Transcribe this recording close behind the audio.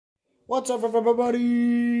What's up,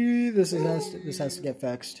 everybody? This has to get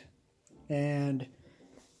fixed. And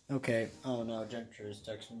okay. Oh no, Jennifer is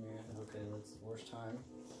texting me. Okay, that's the worst time.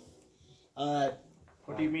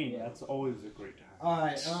 What do you mean? That's always a great time.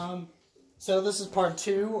 Alright, so this is part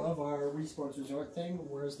 2 of our Wii Sports Resort thing.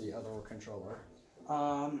 Where's the other controller?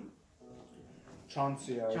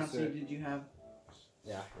 Chauncey, did you have?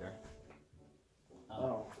 Yeah, here.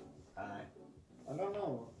 Oh. Alright. I don't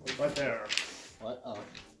know. Right there. What? Oh.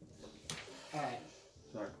 Alright.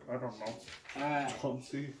 Sorry, I don't know. Alright.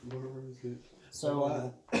 Chauncey, where is it?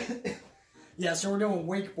 So, yeah, so we're doing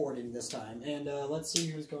wakeboarding this time. And, let's see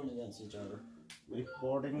who's going against each other.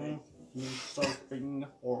 Wakeboarding, surfing,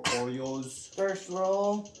 or Oreos. First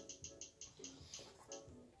roll.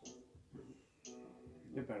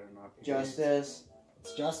 It better not be. Justice.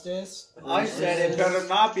 It's Justice. I said it better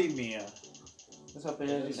not be Mia. Let's hope it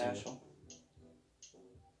is Dashel.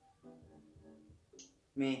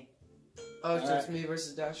 Me. Oh, it's just me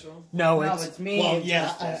versus Dashel? No, No, it's, it's me well, and yeah,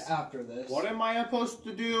 Justice. after this. What am I supposed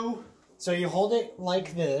to do? So you hold it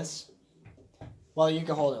like this. Well, you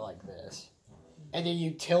can hold it like this. And then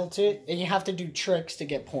you tilt it, and you have to do tricks to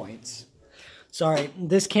get points. Sorry,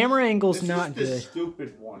 this camera angle's This not is the good.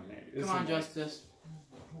 stupid one. Come on, Justice.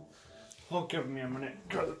 Oh, give me a minute.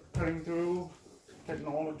 Cutting through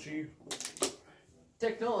technology.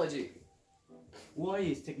 Technology. Why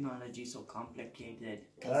is technology so complicated?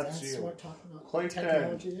 That's you. what talking about Clay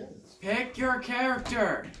technology is. Pick your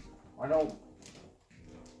character. I don't.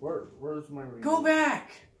 Where's my remote? Go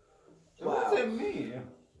back. It wasn't me.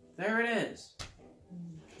 There it is.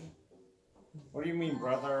 What do you mean,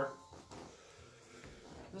 brother?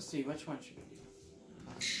 Let's see, which one should we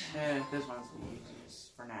do? This one's the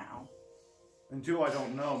easiest for now. And two, I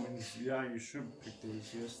don't know. Means yeah, you should pick the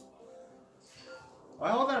easiest. I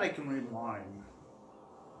hope that I can read mine.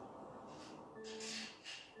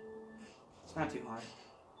 It's not too hard.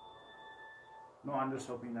 No, I'm just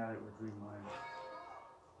hoping that it would read mine.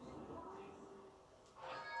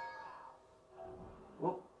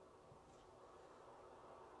 Whoop.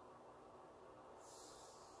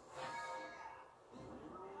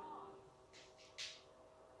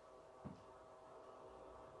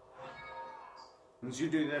 Once you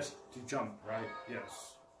do this to jump, right?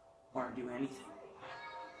 Yes. Or do anything.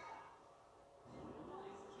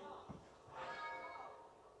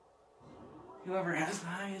 Whoever has the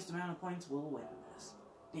highest amount of points will win this.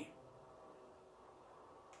 Damn.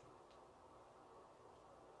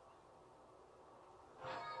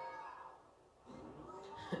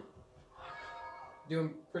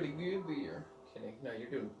 Doing pretty good, but you're kidding. No, you're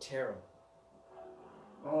doing terrible.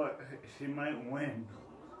 Oh, he might win.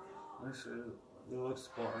 It looks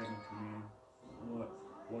boring to me.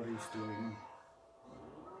 What he's doing.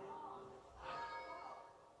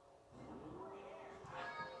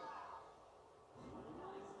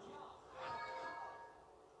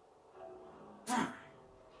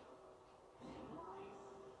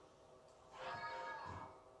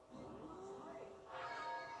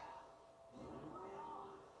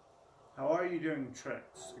 How are you doing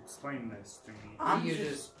tricks? Explain this to me.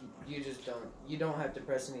 You don't have to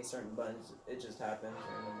press any certain buttons. It just happens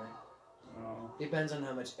randomly. Oh. Depends on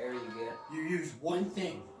how much air you get. You use one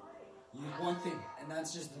thing. Use one thing, and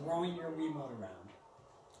that's just throwing your Wiimote around.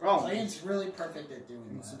 Oh. Clayton's really perfect at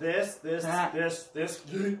doing It's that. this,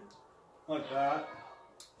 like that.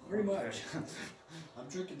 Pretty Okay. much. I'm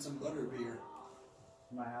drinking some butterbeer.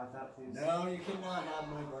 Can I have that, please? No, you cannot have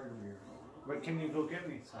my butterbeer. But can you go get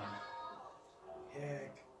me some?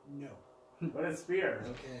 Heck, no. But it's beer.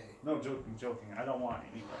 Okay. No, joking. I don't want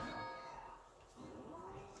any right now.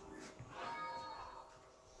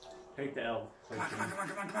 Take the L. Come on. Come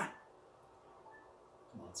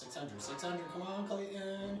on, 600, come on,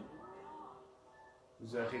 Clayton.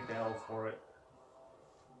 Does that take the L for it?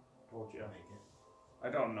 Told you. Make it. I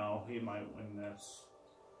don't know. He might win this.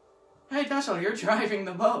 Hey, Dashel, you're driving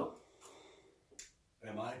the boat.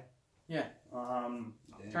 Am I? Yeah. Turn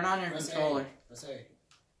Turn on your controller. Press A.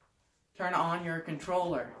 Turn on your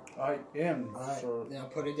controller. I am. Alright, So, now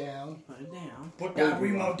put it down. Put it down. Put that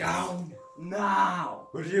remote down! Now.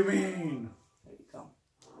 what do you mean? There you go.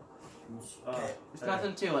 Okay. There's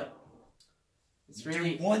nothing to it. It's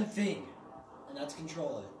really Do one thing, and that's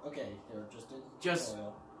control it. Okay, here, Just-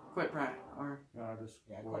 control quit practice. Or it.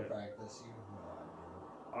 Yeah, quick practice.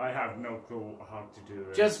 I have no clue how to do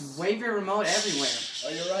this. just wave your remote everywhere. Oh,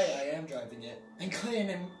 you're right, I am driving it. And Clayton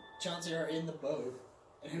and Chauncey are in the boat.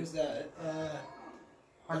 And who's that?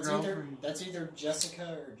 Our girlfriend. That's either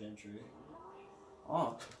Jessica or Gentry.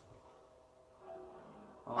 Oh.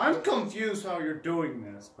 I'm confused how you're doing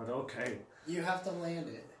this, but okay. You have to land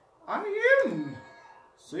it. I am.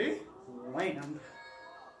 See? land.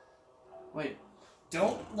 Wait.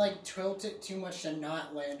 Don't like tilt it too much to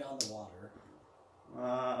not land on the water.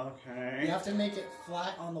 Okay. You have to make it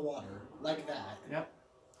flat on the water, like that. Yep.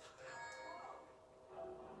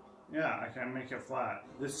 Yeah, I can make it flat.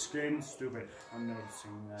 This game's stupid. I'm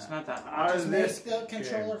noticing that. It's not that How hard. is Just this make the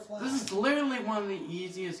controller flat. This is literally one of the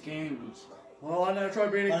easiest games. Well, I never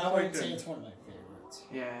tried beating But I wouldn't say Clayton. it's one of my favorites.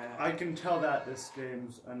 Yeah. I can tell that this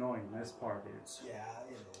game's annoying. This part is. Yeah,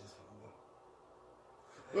 it is.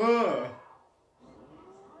 Ugh.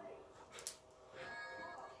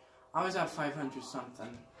 I was at 500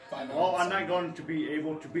 something. Well, I'm not going to be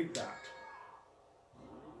able to beat that.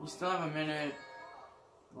 You still have a minute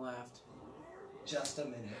left. Just a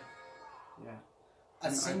minute. Yeah.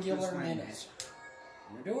 A singular twist my minute. neck.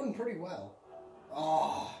 You're doing pretty well.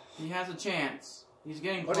 Oh. He has a chance. He's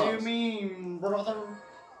getting What close. do you mean, brother?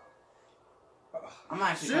 I'm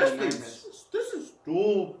actually kind of Seriously, nervous. this is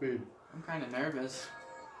stupid. I'm kind of nervous.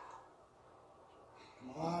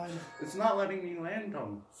 Come on. It's not letting me land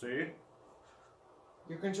on. See?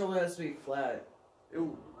 Your controller has to be flat. It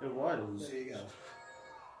was. There you go.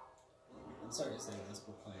 I'm sorry to say this,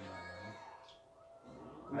 but playing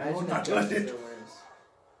my Imagine not if doing Justin it. still wins.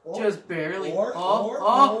 way. Just barely. Or,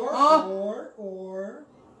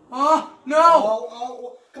 Oh, no!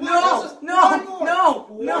 Oh, come on, Justice. No! One more. No!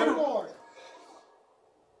 One No! more.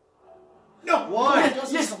 No! What?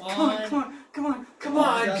 Justice, Yes! come Come on! on. Come on! Come on! Come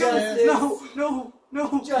on, Justice. No!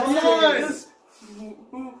 No! Justice.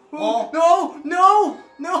 Oh.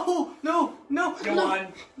 No! Come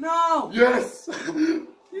on. No! Yes!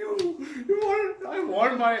 you won. I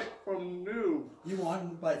won from noob. You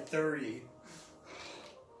won by 30.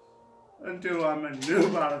 Until I'm a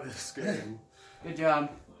noob out of this game. Good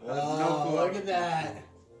job. Oh, clue. look at that.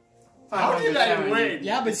 How did I 570. win?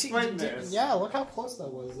 Yeah, but see, Explain this. yeah, look how close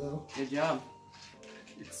that was, though. Good job.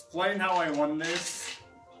 Explain how I won this.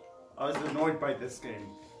 I was annoyed by this game.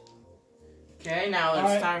 Okay, now it's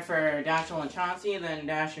Alright. time for Dashel and Chauncey, then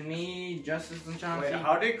Dash and me, Justice and Chauncey. Wait,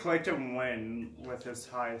 how did Clayton win with his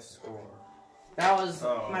high score? That was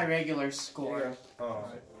Oh. my regular score. Oh.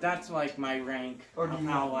 That's like my rank Or do of you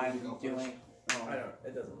how want I'm me to go doing. I don't.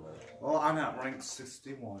 It doesn't matter. Well, I'm at rank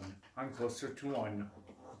 61. I'm closer to 1.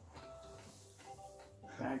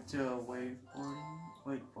 Back to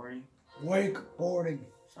wakeboarding. Wakeboarding.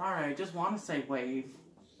 Sorry, I just want to say wave.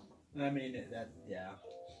 I mean, yeah.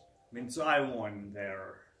 Means I won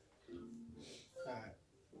there. Alright.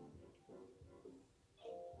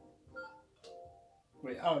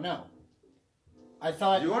 Wait, oh no. I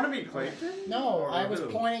thought. You want to be Clayton? No, Or I was who?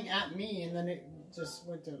 pointing at me and then it just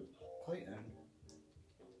went to Clayton.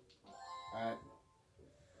 Alright.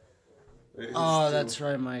 Oh, that's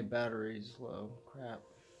right, my battery's low. Crap.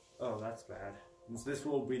 Oh, that's bad. Means this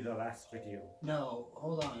will be the last video. No,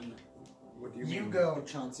 hold on. What do you You mean? go,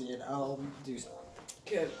 Chauncey, and I'll do something.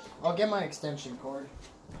 Okay. I'll get my extension cord.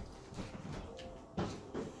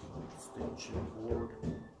 Extension board.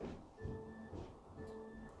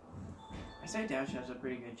 I say Dash has a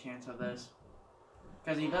pretty good chance of this.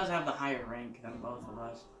 Because he does have the higher rank than both of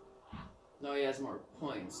us. No, he has more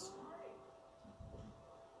points.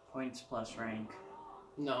 Points plus rank.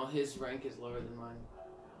 No, his rank is lower than mine.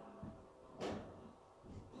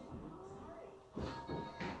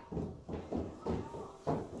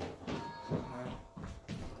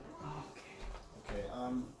 Okay,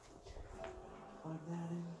 Plug that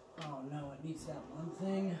in. oh no, it needs that one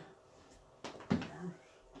thing. Come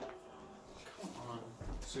on.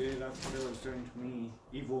 See, that's what it was doing to me.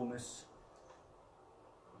 Evilness.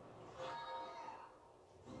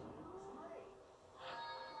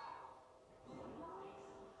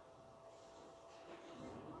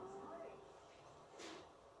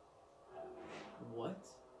 What?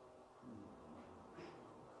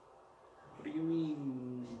 What do you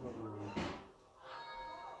mean?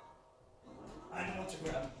 I know what to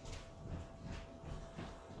grab.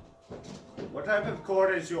 What type of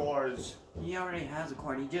cord is yours? He already has a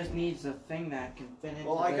cord. He just needs a thing that can fit into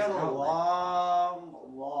Well, I this got a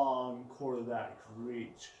outlet. long cord that could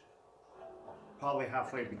reach. Probably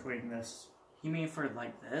halfway between this. You mean for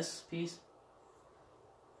like this piece?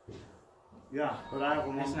 Yeah, but I have a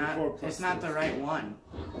longer cord plus It's not this. the right one.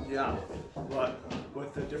 Yeah, but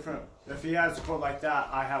with the different... If he has a cord like that,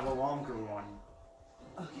 I have a longer one.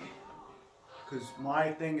 Okay. Because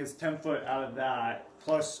my thing is 10 foot out of that,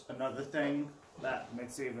 plus another thing that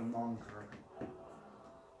makes it even longer.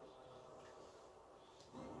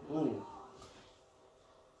 Ooh.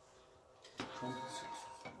 26.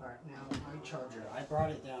 Alright, now my charger. I brought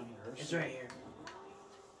it down here. It's right here.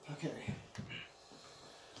 Okay.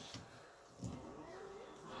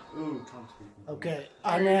 Ooh, Trump's beating. Okay,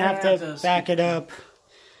 I'm gonna have to back it up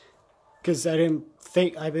because I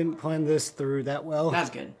didn't plan this through that well. That's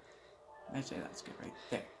good. I'd say that's good right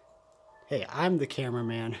there. Hey, I'm the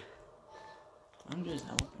cameraman. I'm just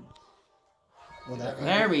helping. Well,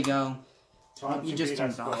 There we go. Tom You should just beat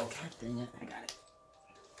turned us it off. both. God dang it. I got it.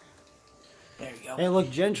 There you go. Hey,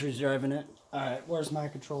 look, Gentry's driving it. All right, where's my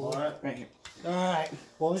controller? What? Right here. All right,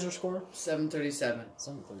 what was your score? 737.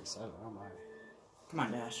 737. Oh my. Come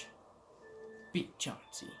on, Dash. Beat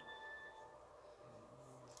Chauncey.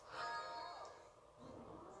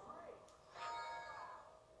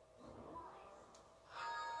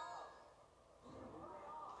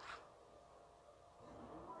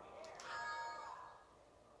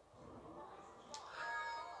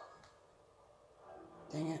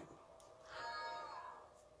 Dang it.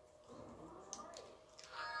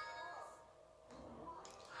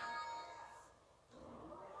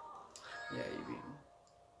 Yeah, you beat him.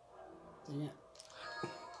 Dang it.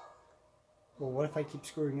 Well, what if I keep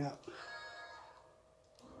screwing up?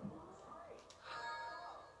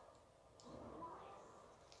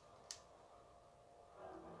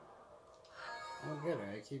 Oh, good.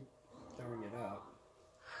 I keep throwing it up.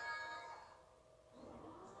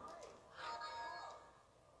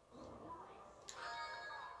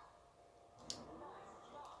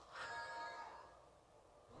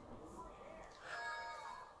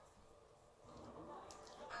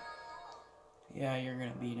 Yeah, you're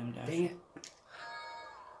gonna beat him, Dash. Dang it.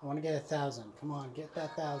 I want to get 1,000. Come on, get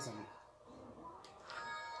that 1,000.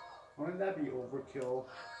 Wouldn't that be overkill?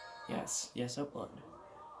 Yes, yes, it would.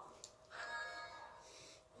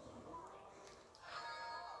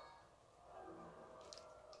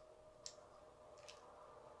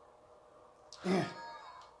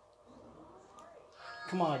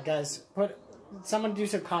 Come on, guys. Someone do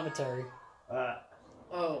some commentary. Dash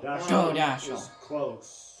Go, Dash. was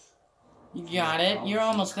close. You got it. You're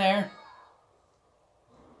almost there.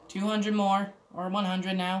 200 more, or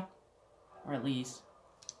 100 now, or at least.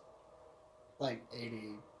 Like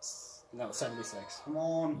 80. No, 76. Come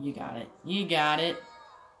on. You got it. You got it.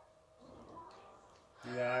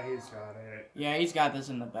 Yeah, he's got it. Yeah, he's got this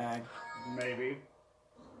in the bag. Maybe.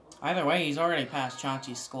 Either way, he's already passed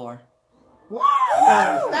Chauncey's score.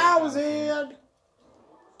 Wow! 1,000!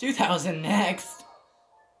 2,000 next.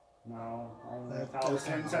 No, only That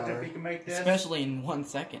 1,000. doesn't If he can make this. Especially in 1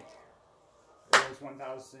 second. There's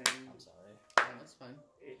 1,000. I'm sorry. That's fine.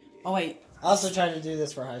 Oh, wait. I also tried to do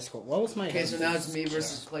this for high school. What was my Okay, so now it's me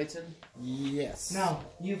versus Clayton. Yes. No,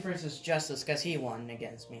 you versus Justice, because he won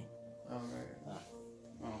against me. Oh, right.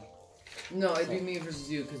 Oh. No, it'd be me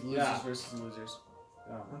versus you, because losers Yeah. versus losers.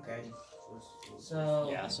 Yeah. Okay. So,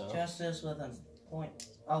 Yeah, so- Justice with a point.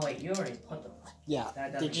 Oh, wait, you already put the... Yeah.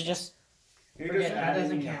 That doesn't Did you just... He Forget just that added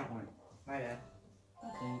doesn't in that count. point. My bad.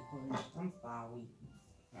 Okay, I'm sorry.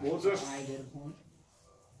 What was it? I did a point.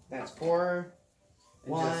 That's 4.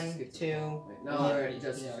 And 1, Justice 2. gets- Wait, no, already.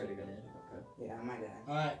 Justice already got it. Okay. Yeah, my bad.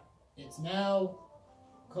 Alright. It's now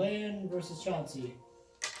Clan versus Chauncey.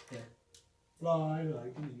 Here. Fly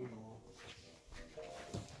like an eagle.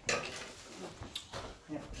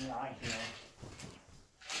 Yeah, I hear.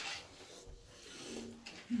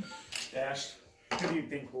 Dash, who do you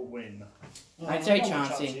think will win? I'd say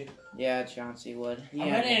Chauncey. Yeah, Chauncey would. I'm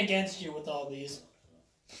Yeah. running against you with all these.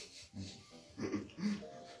 Who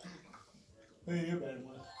you betting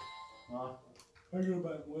with? Huh? Who you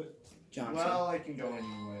betting with? Johnson. Well, I can go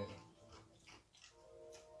anyway.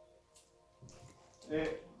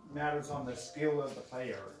 It matters on the skill of the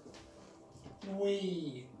player.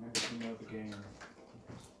 We. And if you know the game.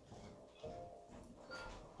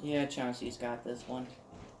 Yeah, Chauncey's got this one.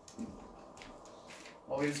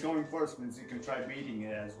 Well, he's going first means he can try beating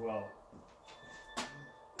it as well.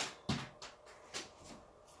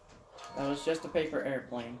 That was just a paper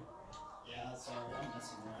airplane. Yeah, sorry, I'm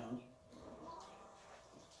messing around.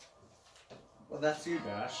 Well, that's you,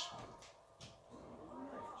 Dash.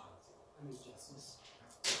 I need justice.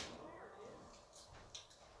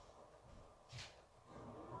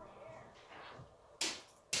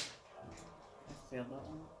 I failed that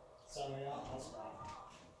one. Sorry, I'll stop.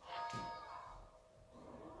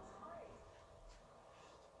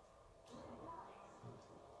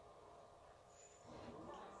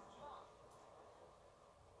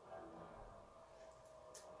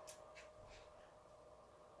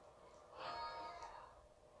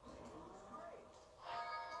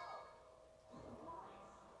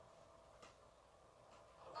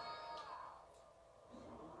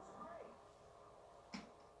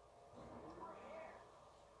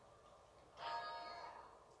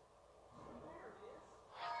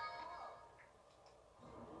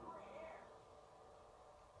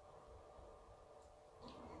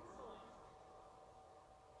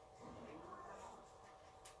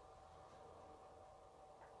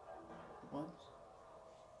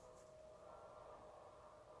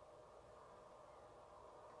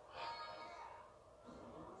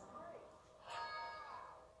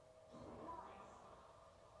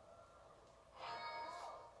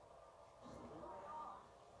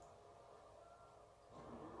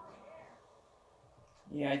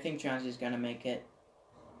 Yeah, I think Chauncey's gonna make it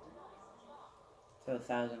to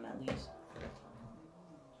 1,000 at least.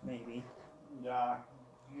 Maybe. Yeah,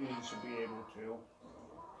 you should be able to.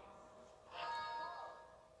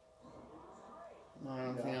 No, I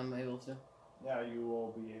don't think I'm able to. Yeah, you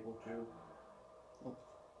will be able to.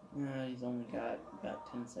 He's only got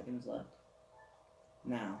about 10 seconds left.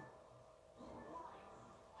 Now.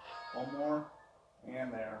 One more.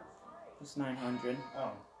 And there. It's 900.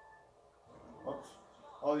 Oh. Whoops.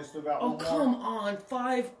 Oh, you still got Oh, one more? come on.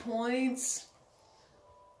 5 points.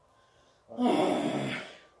 Okay.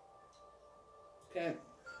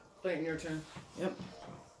 Clayton, your turn. Yep.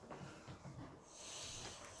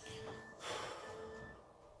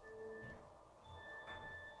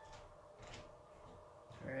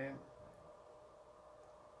 Alright.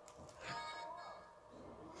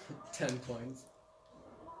 10 points.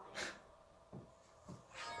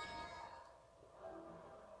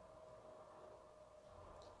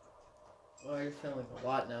 Oh, you're feeling like a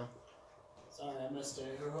lot now. Sorry, I missed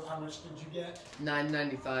it. How much did you get?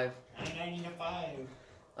 $9.95. $9.95.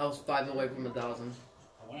 I was 5 away from 1,000.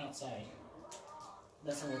 I went outside.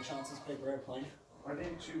 That's not what Chauncey's paper airplane. Why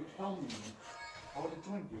didn't you tell me? I would have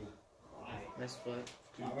joined you. Why? Nice flip.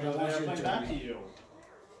 Why To would I throw the want you to airplane join back me? to you.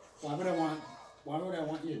 Why would I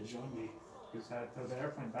want you to join me? Because I throw the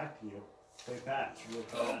airplane back to you. Play that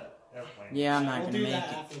with the airplane. Yeah, I'm not We'll gonna do make that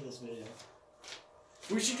it. after this video.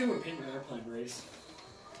 We should do a paper airplane race.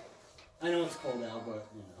 I know it's cold out, but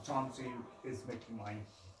you know. Chauncey is making mine.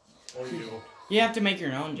 Or you. You have to make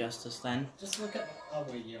your own Justice then. Just look up. Oh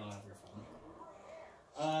wait, you don't have your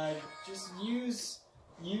phone. Just use.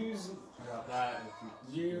 I got that.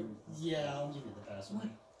 If you. Yeah, I'll give you the password.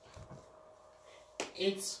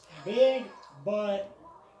 It's big, but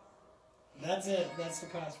that's it. That's the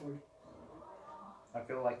password. I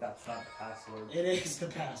feel like that's not the password. It is the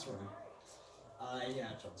password. Yeah,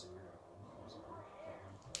 Chelsea.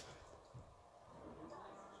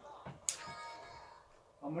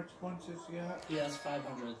 How much points is he at? He has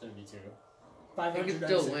 532. You 500. can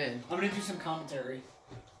still win. I'm gonna do some commentary.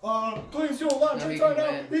 Clayton's doing a lot No, of he tricks right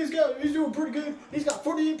can now. He's doing pretty good. He's got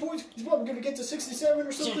 48 points. He's probably gonna get to 67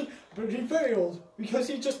 or something. But he failed because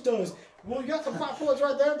he just does. Well, you got some 5 points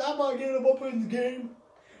right there. That might get him up in the game.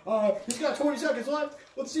 He's got 20 seconds left.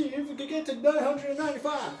 Let's see if we can get to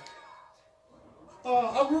 995.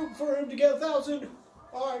 I'm rooting for him to get 1,000.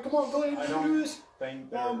 All right, come on, Clayton, you can do this.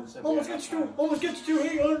 Almost gets you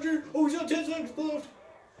to 800. Oh, he's got 10 seconds left.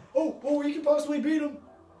 Oh, he can possibly beat him.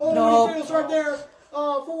 Oh, Nope. he fails right there.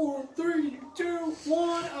 4, 3, 2,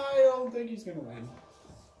 1. I don't think he's gonna win.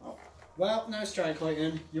 Oh. Well, nice try,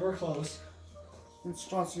 Clayton. You were close. It's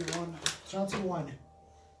Chauncey won. Chauncey won.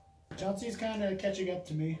 Chauncey's kind of catching up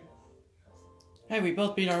to me. Hey, we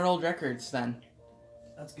both beat our old records then.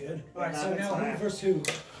 That's good. All right, Yeah, so that's now who fine. versus who?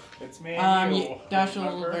 It's me and you. Dashel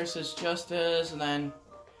remember? versus Justice, and then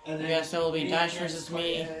And I guess it will be me Dash against versus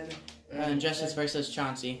me, Clayton. and Justice versus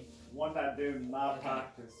Chauncey. One that did not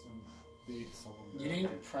practice and beat someone. You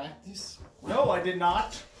didn't practice? No, I did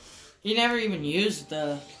not. He never even used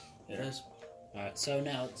the Alright, so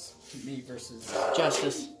now it's me versus...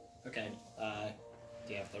 Justice. Okay,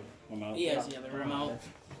 do you have the remote? He has the other remote.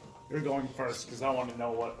 You're going first because I want to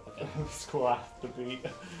know what school I have to beat.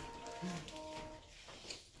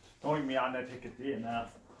 Knowing me, I'm gonna take a DNF.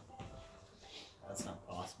 That's not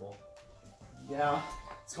possible. Yeah.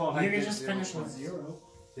 It's called You can just finish with 0.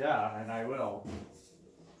 Yeah, and I will.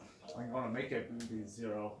 I'm gonna make it be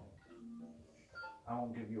 0. I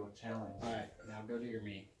won't give you a challenge. Alright, now go to your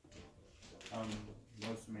me.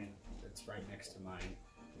 What's me? It's right next to mine.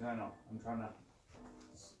 I know. I'm trying to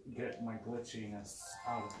get my glitchiness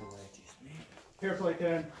out of the way. Here,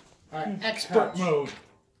 Clayton. Alright, expert mode.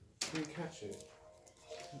 You catch it.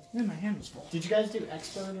 Yeah, my hand was full. Did you guys do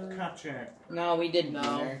expert or? Catch it. No, we didn't. No,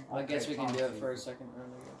 either. I guess we can do it Chauncey. for a second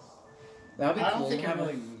round, I guess. That'd be I cool. don't think I Have a-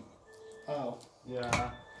 really... Oh.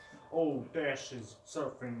 Yeah. Oh, Dash is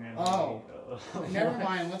surfing and Oh. Never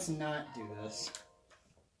mind, let's not do this.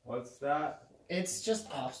 What's that? It's just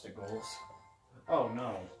obstacles. Oh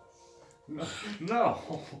no. No.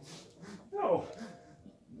 No. No.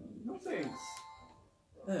 No thanks.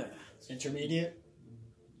 Ugh. Intermediate?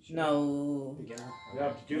 No. Beginner?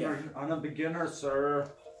 Yeah, beginner. I'm a beginner, sir.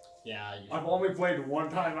 Yeah, you I've only played one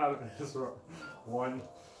time out of this one.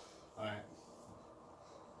 Alright.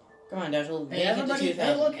 Come on, Dashel. Hey, everybody,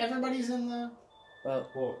 hey, look, everybody's in the... Well,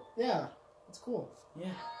 Well, Yeah, it's cool.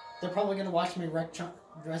 yeah. They're probably gonna watch me wreck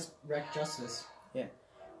Justice.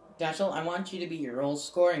 Dashel, I want you to be your old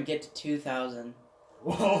score and get to 2,000.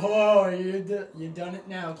 Whoa, you done it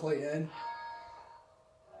now, Clayton.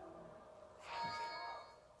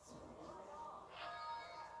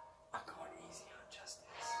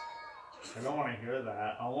 I don't want to hear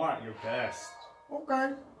that. I want your best. Okay.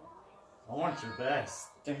 I want your best.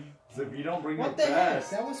 Because if you don't bring What your the heck? best,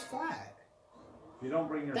 That was flat. if you don't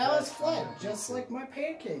bring your That was best, flat, just like my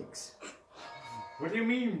pancakes. What do you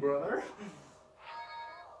mean, brother?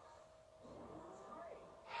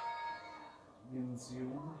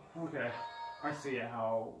 Okay, I see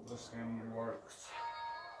how this game works.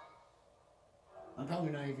 I'm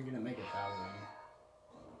probably not even gonna make 1,000.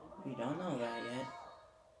 We don't know that yet.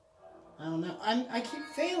 I don't know. I keep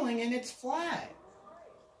failing and it's flat.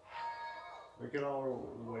 We could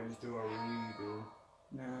always do a redo.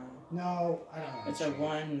 No. No, I don't know. It's a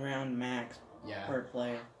 1 round max per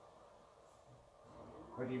player.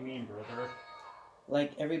 What do you mean, brother?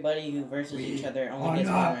 Like everybody who versus each other are only gets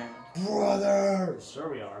 1 not round. brothers.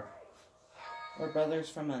 Sure we are. We're brothers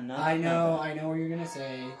from another. I know what you're gonna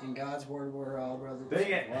say. In God's word, we're all brothers.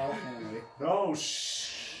 Dang it. We're all family. No,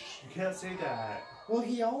 shh. You can't say that. Well,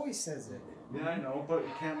 he always says it. Yeah, I know, but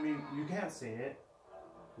you can't say it.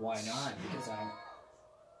 Why not? Because I.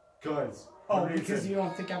 Cause. Oh, because you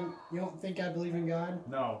don't think I believe in God?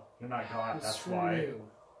 No, you're not God. It's That's for why. you.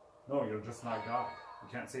 No, you're just not God. You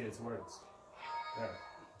can't say His words. There.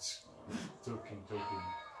 Joking.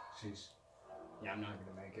 Sheesh. Yeah, I'm not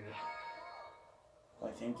gonna make it. I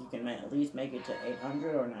think you can at least make it to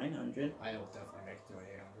 800 or 900. I'll definitely make it to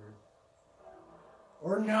 800.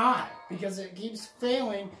 Or not, because it keeps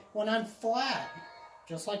failing when I'm flat.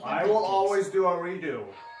 Just like my I will pancakes. always do a redo.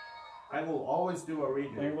 I will always do a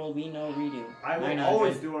redo. There will be no redo. I will 900.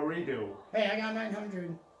 always do a redo. Hey, I got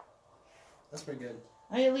 900. That's pretty good.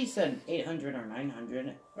 I at least said 800 or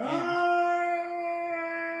 900.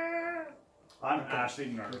 I'm actually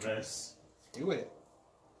nervous. Do it.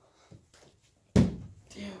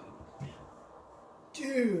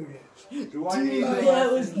 Dude. Do I need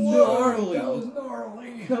that was gnarly. That was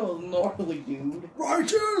gnarly. That was gnarly, dude.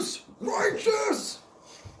 Righteous! Righteous!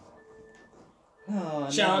 Oh,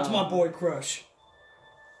 Shout out to my boy Crush.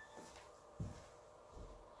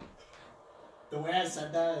 The way I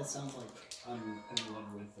said that, it sounds like I'm in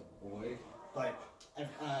love with a boy. But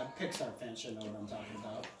Pixar fans should know what I'm talking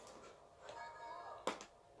about.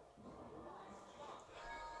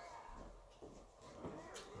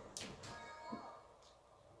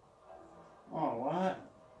 Oh, what?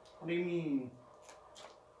 What do you mean?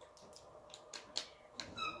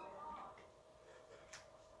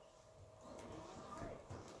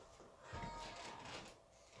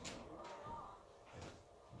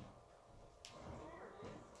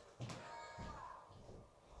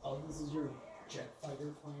 Oh, this is your jet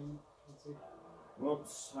fighter plane?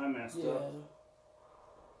 Whoops, I messed up.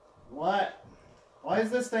 What? Why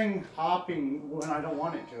is this thing hopping when I don't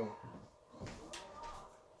want it to?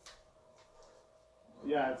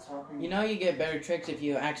 Yeah, it's hopping. You know you get better tricks if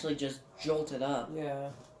you actually just jolt it up. Yeah.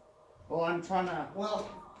 Well, I'm trying to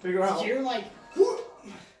Figure figure out. You're like,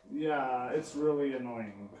 Yeah, it's really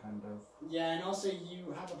annoying, kind of. yeah, and also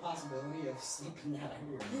you have a possibility of slipping out of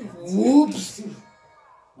your hands. Whoops!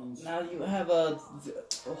 Now you have a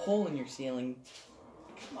hole in your ceiling.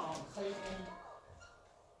 Come on, Clayton.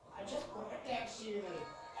 I just broke that shit.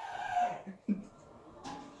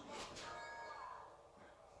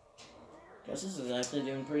 Justice is actually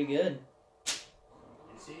doing pretty good.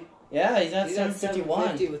 Is he? Yeah, he's at He's at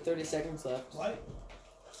 751. 750 with 30 seconds left. What?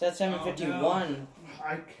 He's at 751.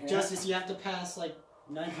 I can't. Justice, you have to pass like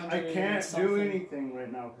 900. I can't something. do anything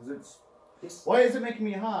right now because It's, Why is it making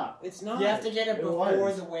me hot? it's not. You have to get it It before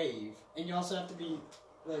was. the wave, and you also have to be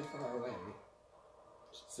really far away.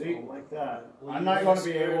 See, like that. Well, I'm you not going to just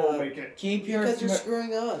be able to make it. Keep your Because you're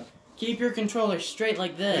screwing up. keep your controller straight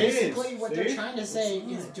like It this. is. Basically, what they're See? trying to say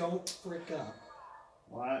is don't frick up.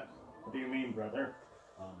 What? What do you mean, brother?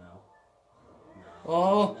 Oh no.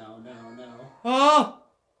 Oh. No. Oh!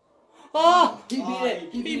 Oh! He beat Oh, it.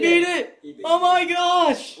 He beat it! He beat Oh it. my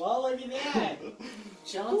gosh! Well, look at that.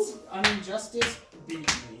 Justice beat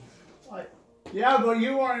me. Yeah, but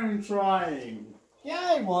you weren't even trying. Yeah,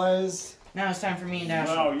 I was. Now it's time for me and Dash.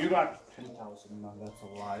 No, you got 10,000. No, that's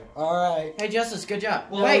a lie. Alright. Hey Justice, good job.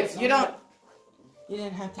 Well, Wait, it's you not- don't. You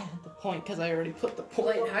didn't have to have the point because I already put the point.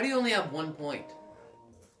 Clayton, how do you only have 1 point?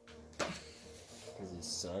 Because it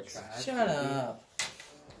sucks. Shut up.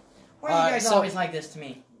 Why are Alright, you guys so- always like this to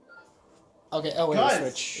me? Okay, oh wait, Guys,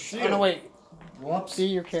 switch. it's you. Oh no, wait. Whoops. See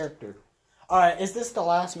your character. Alright, is this the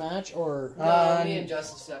last match, or... No, me and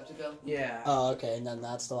Justice have to go. Yeah. Oh, okay, and then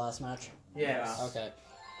that's the last match? Yeah. Okay.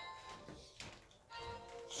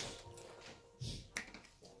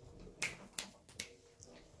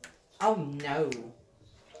 Oh no.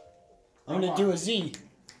 I'm gonna do a Z.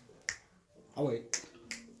 Oh wait.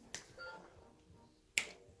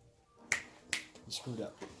 You screwed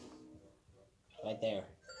up. there.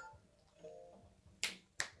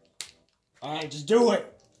 Alright, just do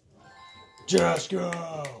it. Just go.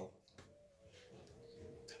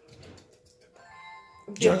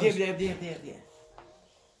 Yeah.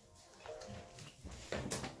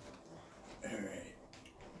 Alright.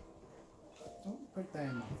 Don't put that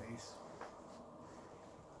in my face.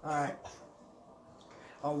 Alright.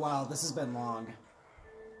 Oh wow, this has been long.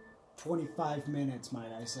 25 minutes,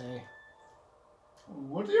 might I say.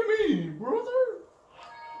 What do you mean, brother?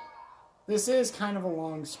 This is kind of a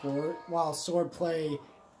long sport, while swordplay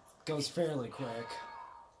goes fairly quick.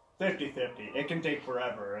 50-50. It can take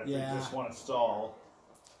forever if Yeah. you just want to stall.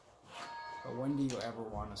 But when do you ever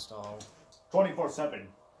want to stall? 24/7.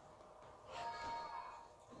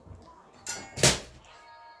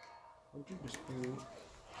 What'd you just do?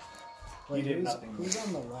 Wait, did nothing. Who's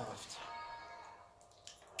on the left?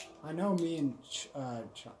 I know me and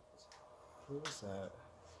who was that?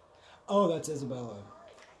 Oh, that's Isabella.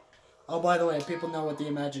 Oh, by the way, people know what the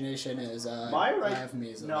imagination is. My right? I have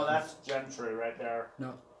me as a No, left. that's Gentry right there.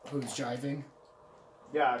 No, who's driving?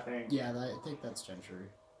 Yeah, I think. Yeah, I think that's Gentry.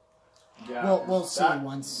 Yeah. Well, we'll see that-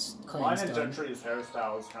 once Mine Clayton's and done. Gentry's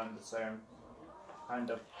hairstyle is kind of the same.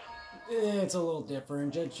 Kind of. It's a little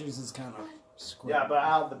different. Gentry's is kind of square. Yeah, but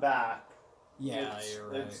out the back. Yeah, it's, you're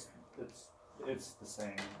right. It's the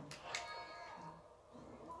same.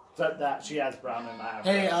 Except that she has brown and I have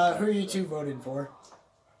Hey, brown. who are you two voting for?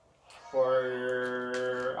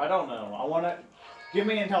 For I don't know. I want to give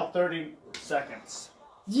me until 30 seconds.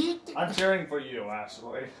 I'm cheering for you,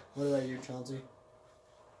 actually. What about you, Chauncey?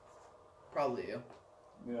 Probably you.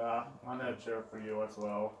 Yeah, I'm gonna cheer for you as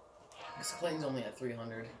well. Because Clayton's only at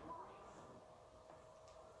 300.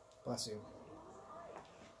 Bless you.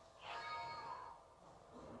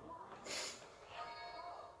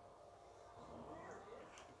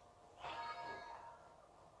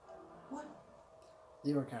 What?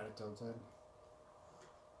 You were kind of tilted.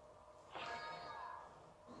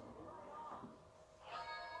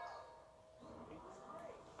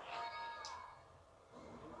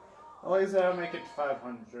 Always I'll make it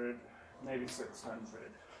 500, maybe 600.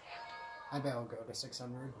 I bet I'll go to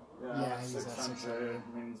 600. Yeah, Yeah, he's at 600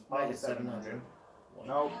 means Mine probably is 700. 700.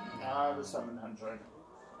 Nope, not a 700.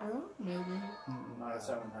 Oh, maybe. Not a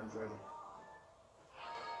 700.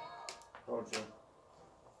 Told you.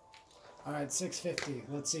 Alright, 650.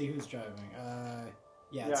 Let's see who's driving.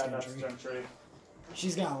 Yeah, it's that's Gentry. Gentry.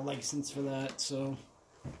 She's got a license for that, so.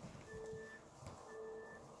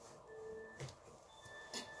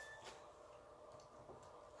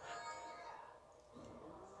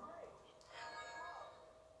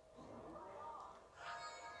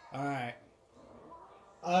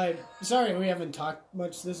 Alright. Sorry we haven't talked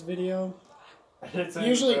much this video. It's a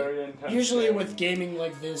Usually- very intense Usually game. with gaming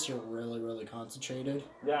like this, you're really concentrated.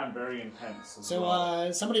 Yeah, I'm very intense as So,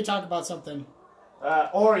 well. somebody talk about something.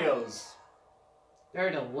 Oreos. They're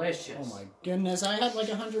delicious. Oh my goodness, I had like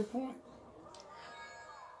 100 points.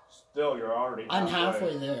 Still, you're already I'm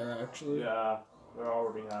halfway there, actually. Yeah, you're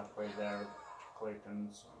already halfway there,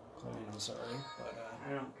 Clayton's. Clayton, I'm sorry, but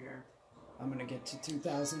I don't care. I'm gonna get to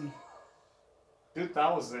 2,000.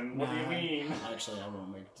 2,000? What do you Nah. mean? Actually, I won't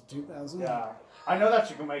make it to 2,000. Yeah. I know that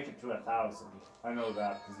you can make it to 1,000. I know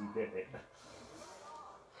that because you did it.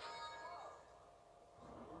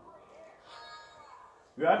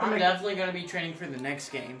 You have to I'm make. definitely gonna be training for the next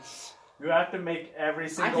game. You have to make every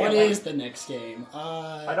single. What one. is the next game?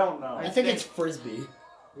 I don't know. I think it's Frisbee.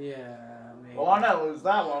 Yeah, maybe. Well, I know it was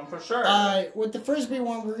that one for sure. With the Frisbee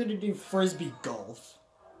one, we're gonna do Frisbee Golf.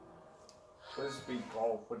 Frisbee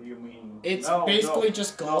golf. What do you mean? It's No, basically no,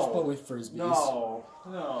 just golf, no. but with Frisbees. No.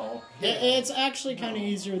 It's actually kind of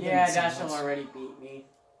easier than Yeah, it Dash sounds. already beat me.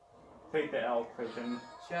 Take the L, Clayton.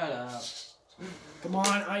 Shut up. Come on,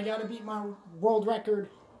 I gotta beat my world record.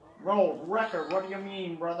 Roll record. What do you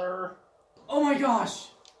mean, brother? Oh my gosh!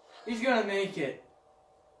 He's gonna make it.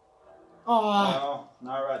 Aw. Well,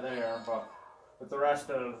 not right there, but with the rest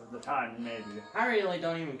of the time, maybe. I really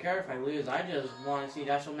don't even care if I lose. I just want to see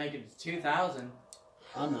Dash will make it to 2,000.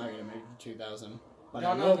 I'm not gonna make it to 2,000, but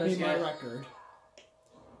Don't I know will this beat my yet. record.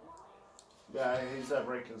 Yeah, he's gonna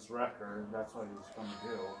break his record. That's what he's gonna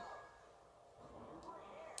do.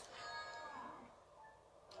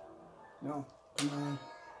 No, come on.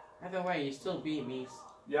 Either way, you still beat me.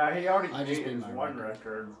 Yeah, he already I just beat beat his my one record.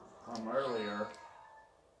 record from earlier.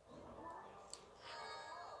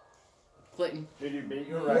 Clayton. Did you beat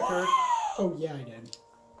your record? Oh yeah, I did.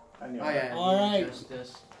 I knew Oh it. yeah, All right.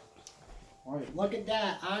 Justice. Alright, look at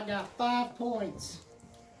that. I got 5 points.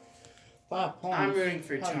 5 points. I'm rooting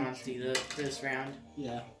for Chauncey this round.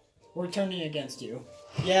 Yeah. We're turning against you.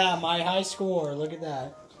 Yeah, my high score. Look at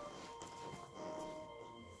that.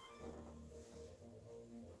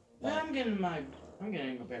 I'm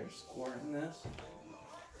getting a better score in this.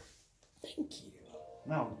 Thank you.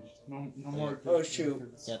 No more. Oh,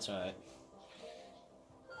 shoot. That's alright.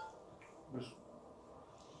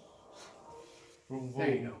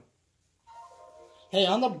 There you go. Hey,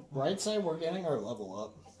 on the bright side, we're getting our level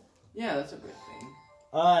up. Yeah, that's a good thing.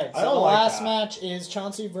 Alright, I so don't the like last that. match is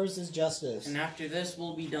Chauncey versus Justice. And after this,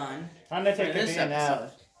 we'll be done. Time to For take a this nap.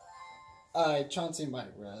 episode. Alright, Chauncey might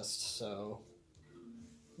rest, so...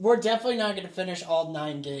 We're definitely not going to finish all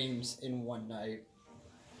 9 games in one night.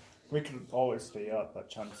 We can always stay up, but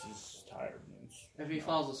Chauncey's tired. If he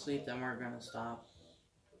falls asleep, then we're gonna stop.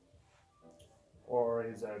 Or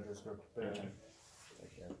is that just go to bed?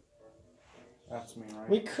 That's me, right?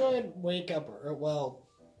 We could wake up, or, well,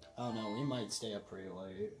 I don't know, we might stay up pretty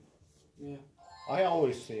late. Yeah. I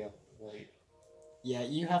always stay up late. Yeah,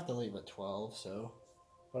 you have to leave at 12, so...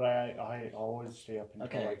 But I always stay up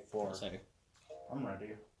until like 4. So, I'm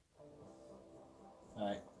ready.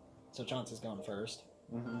 alright, so Chauncey's going first.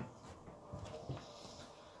 Mm-hmm.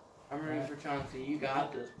 I'm ready for Chauncey. You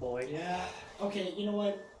got this, boy. Yeah. Okay, you know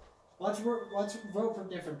what? Let's vote for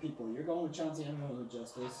different people. You're going with Chauncey, I'm going with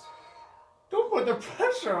Justice. Don't put the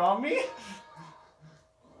pressure on me!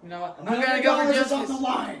 You know what? I'm gonna go for Justice. on the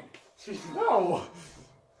line! No!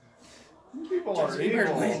 You people are Justice, you better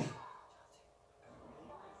evil. win.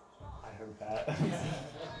 I heard that.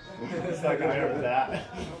 It's like I heard that.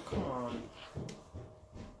 Oh, come on.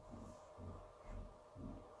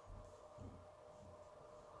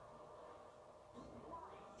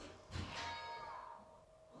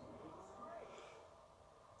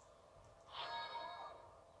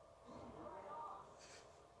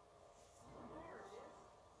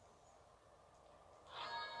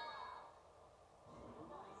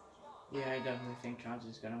 Yeah, I definitely think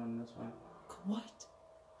Chauncey's gonna win this one. What?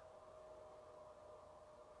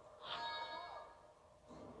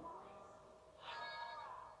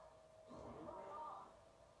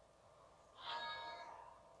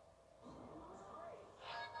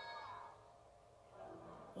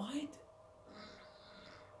 What?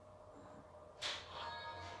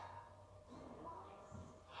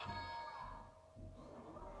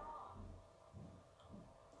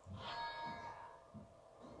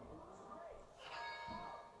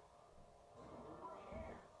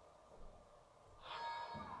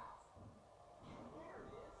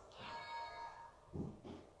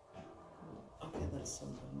 Okay, that's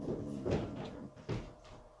something.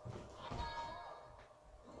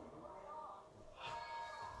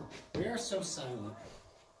 We are so silent.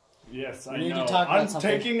 Yes, I We need to know. talk about I'm something.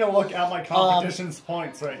 taking a look at my competition's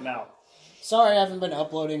points right now. Sorry, I haven't been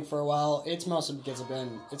uploading for a while. It's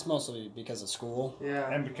mostly because of school. Yeah.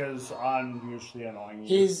 And because I'm usually annoying you.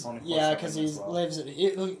 He's 24/7 because as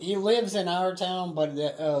well. he lives in our town, but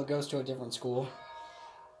goes to a different school.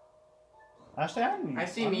 Actually, I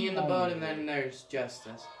see me in the boat, and then there's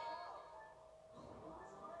Justice.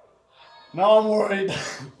 No, I'm worried.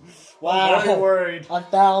 Wow. I'm very worried.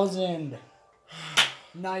 1,000.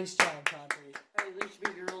 Nice job, Chauncey. Hey, at least you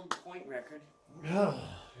beat your old point record.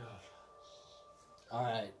 All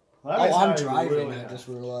right. That Oh, is I'm how you driving. really I have. just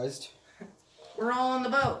realized. We're all on the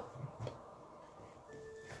boat.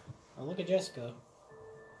 Oh, look at Jessica.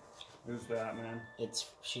 Who's that, man?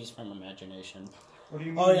 She's from Imagination. What do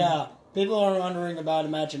you mean? Oh yeah, people are wondering about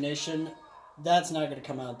Imagination. That's not going to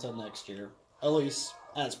come out until next year, at least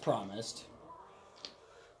as promised.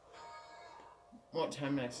 What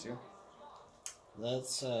time next year?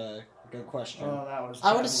 That's a good question. Oh, that was.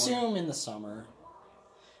 I would bad assume in the summer,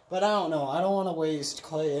 but I don't know. I don't want to waste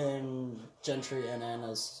Clayton, Gentry, and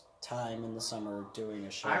Anna's time in the summer doing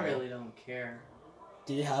a show. I really don't care.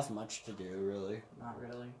 Do you have much to do, really? Not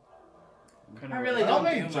really. Kind I of really I don't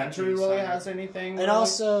don't do think much Gentry in the really summer. has anything. And really.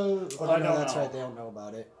 also, But oh I no, don't that's know. right. They don't know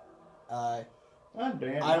about it. God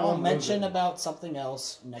damn, I will I'm mention losing. about something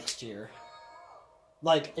else next year,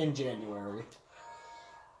 like in January.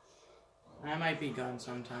 I might be gone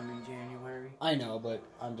sometime in January. I know, but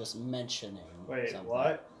I'm just mentioning. Wait, something.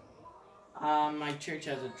 what? My church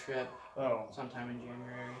has a trip Oh. sometime in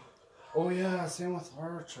January. Oh yeah, same with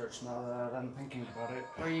our church. Now that I'm thinking about it,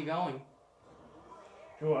 Where are you going?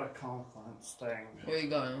 do a conference thing. Where you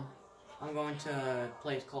going? I'm going to a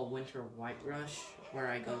place called Winter White Rush, where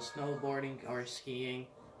I go snowboarding or skiing.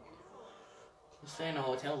 I stay in a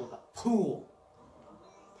hotel with a pool.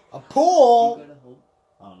 A pool. You go to Hope.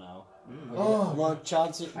 Oh no! Mm. Oh. Look,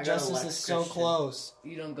 Chauncey, I got Justice a is so Christian. close.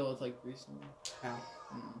 You don't go with like recently. No,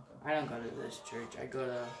 Mm, okay. I don't go to this church. I go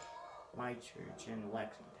to my church in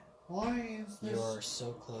Lexington. Why is this? You're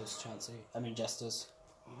so close, Chauncey. I mean, Justice.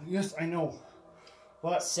 Yes, I know.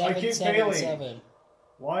 But I Seven, keep seven, failing. seven.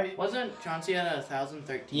 Why? Wasn't Chauncey at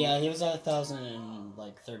 1,013? Yeah, he was at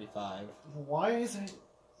 1,035. Why is it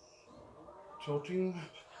tilting?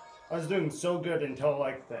 I was doing so good until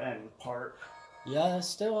like the end part. Yeah, I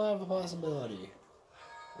still have a possibility.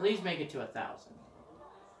 At least make it to 1,000.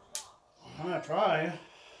 I'm gonna try.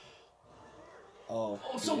 Oh,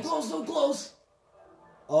 So close, so close!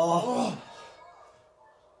 Oh.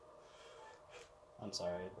 I'm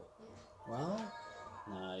sorry, but... Well...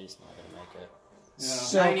 Nah, he's not gonna make it. Yeah.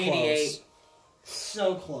 So 988. close.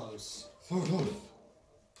 So close.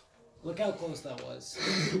 Look how close that was.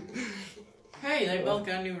 Hey, they both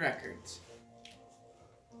got new records.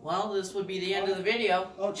 Well, this would be the end of the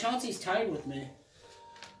video. Oh, Chauncey's tied with me.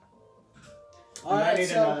 I Alright, need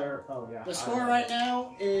so another. Oh yeah. the score right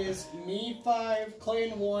now is me 5,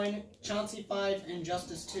 Clayton 1, Chauncey 5, and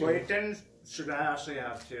Justice 2. Clayton should actually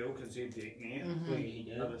have 2 because he beat me. Wait, he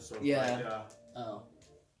did? That was so Yeah. funny, yeah. Oh.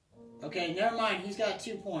 Okay, never mind. He's got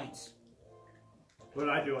 2 points. But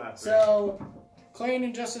I do have 3. So, Clayton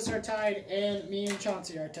and Justice are tied, and me and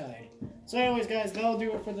Chauncey are tied. So anyways, guys, that'll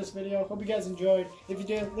do it for this video. Hope you guys enjoyed. If you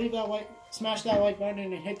did, leave that like, smash that like button,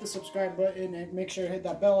 and hit the subscribe button, and make sure to hit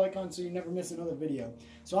that bell icon so you never miss another video.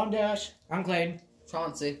 So I'm Dash. I'm Clayton.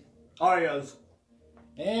 Chauncey. Arias.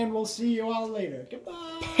 And we'll see you all later.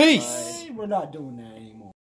 Goodbye. Peace. We're not doing that.